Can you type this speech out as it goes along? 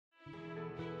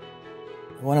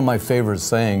One of my favorite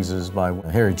sayings is by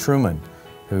Harry Truman,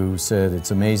 who said,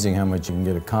 "It's amazing how much you can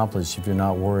get accomplished if you're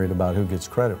not worried about who gets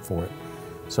credit for it."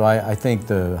 So I think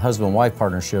the husband-wife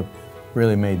partnership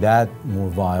really made that more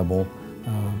viable.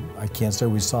 I can't say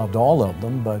we solved all of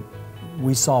them, but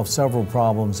we solved several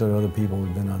problems that other people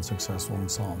have been unsuccessful in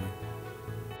solving.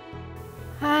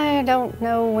 I don't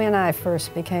know when I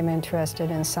first became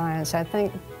interested in science. I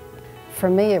think for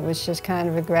me it was just kind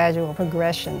of a gradual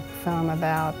progression from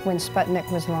about when Sputnik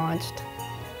was launched.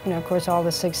 You know, of course, all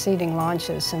the succeeding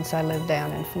launches since I lived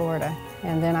down in Florida.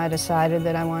 And then I decided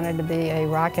that I wanted to be a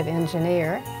rocket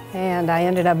engineer, and I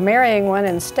ended up marrying one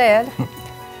instead.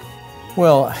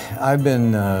 Well, I've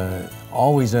been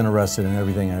always interested in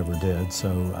everything I ever did, so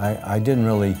I didn't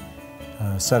really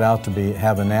set out to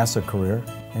have a NASA career.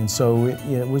 And so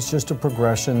it was just a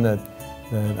progression that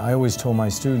I always told my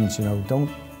students, you know, don't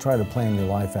try to plan your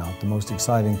life out. The most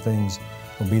exciting things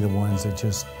will be the ones that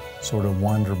just sort of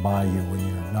wander by you when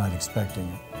you're not expecting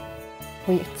it.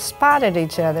 We spotted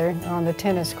each other on the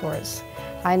tennis courts.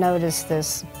 I noticed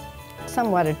this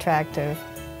somewhat attractive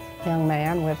young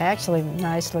man with actually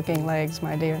nice-looking legs,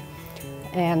 my dear,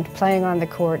 and playing on the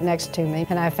court next to me.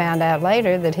 And I found out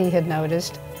later that he had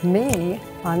noticed me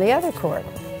on the other court.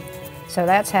 So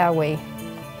that's how we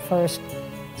first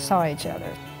saw each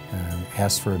other.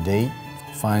 Asked for a date,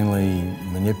 finally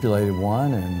manipulated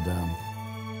one, and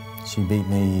she beat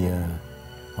me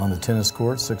on the tennis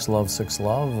court, 6-love,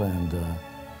 6-love, and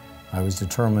I was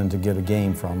determined to get a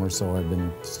game from her, so I've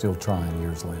been still trying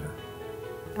years later.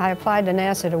 I applied to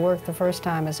NASA to work the first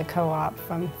time as a co-op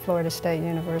from Florida State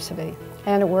University,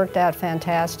 and it worked out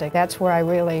fantastic. That's where I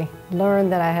really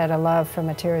learned that I had a love for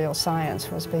materials science,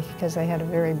 was because they had a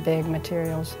very big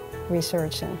materials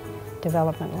research and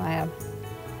development lab.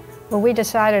 Well, we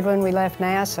decided when we left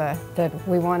NASA that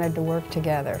we wanted to work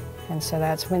together, and so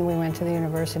that's when we went to the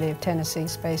University of Tennessee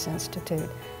Space Institute.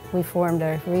 We formed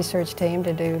a research team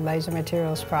to do laser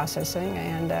materials processing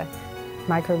and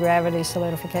microgravity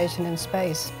solidification in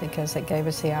space, because it gave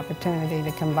us the opportunity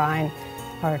to combine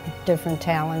our different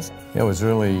talents. It was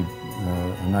really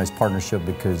a nice partnership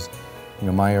because, you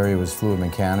know, my area was fluid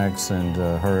mechanics and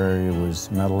her area was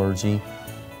metallurgy.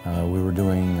 We were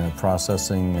doing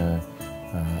processing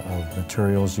of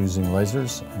materials using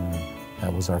lasers.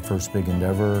 That was our first big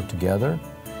endeavor together.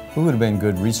 We would have been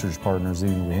good research partners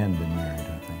even if we hadn't been married,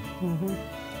 I think. Mm-hmm.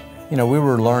 You know, we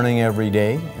were learning every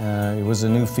day. It was a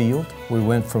new field. We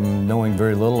went from knowing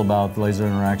very little about laser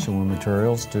interaction with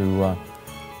materials to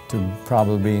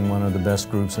probably being one of the best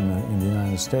groups in the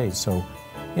United States. So,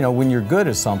 you know, when you're good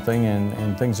at something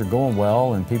and things are going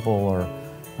well and people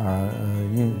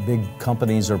big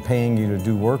companies are paying you to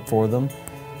do work for them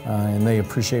and they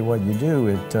appreciate what you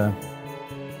do,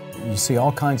 you see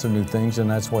all kinds of new things, and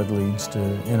that's what leads to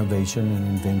innovation and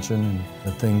invention and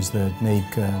the things that make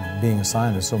being a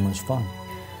scientist so much fun.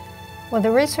 Well, the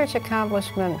research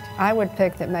accomplishment I would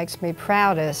pick that makes me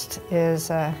proudest is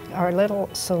our little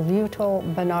solutal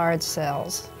Bernard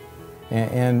cells.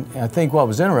 And I think what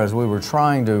was interesting, we were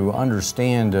trying to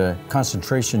understand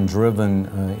concentration-driven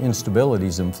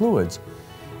instabilities in fluids.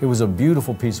 It was a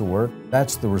beautiful piece of work.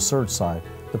 That's the research side.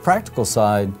 The practical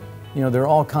side, you know, there are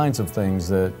all kinds of things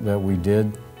that we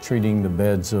did, treating the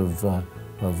beds of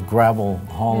gravel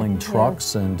hauling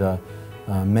trucks and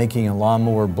making a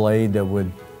lawnmower blade that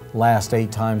would last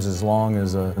 8 times as long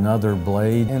as another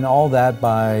blade, and all that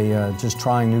by just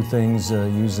trying new things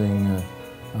using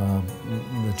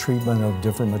the treatment of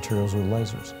different materials with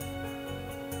lasers.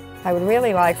 I would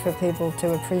really like for people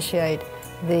to appreciate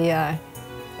the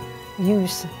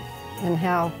use and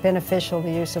how beneficial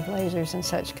the use of lasers and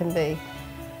such can be.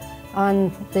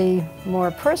 On the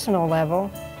more personal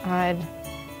level, I'd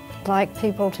like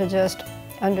people to just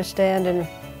understand and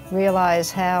realize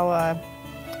how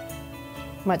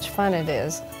much fun it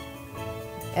is.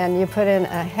 And you put in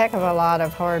a heck of a lot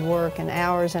of hard work and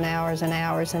hours and hours and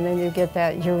hours, and then you get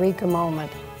that eureka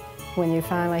moment when you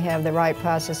finally have the right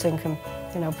processing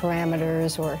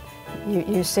parameters, or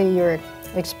you see your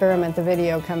experiment, the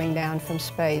video coming down from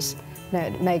space.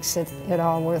 That makes it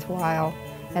all worthwhile.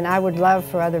 And I would love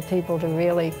for other people to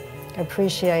really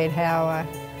appreciate how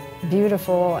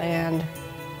beautiful and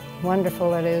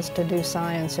wonderful it is to do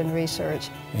science and research.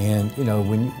 And you know,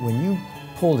 when you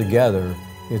pull together,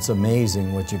 it's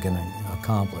amazing what you can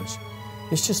accomplish.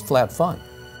 It's just flat fun.